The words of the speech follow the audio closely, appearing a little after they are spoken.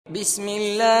بسم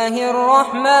الله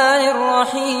الرحمن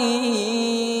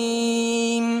الرحيم.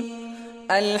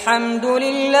 الحمد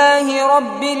لله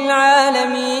رب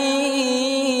العالمين،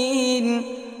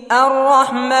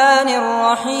 الرحمن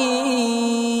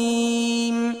الرحيم،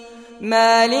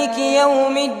 مالك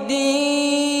يوم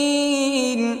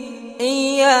الدين،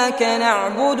 إياك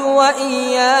نعبد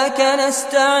وإياك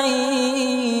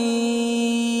نستعين،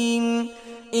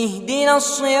 اهدنا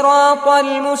الصراط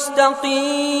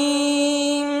المستقيم،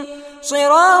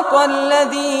 صراط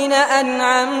الذين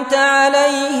أنعمت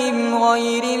عليهم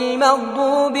غير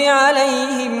المغضوب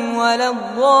عليهم ولا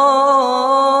الضالين.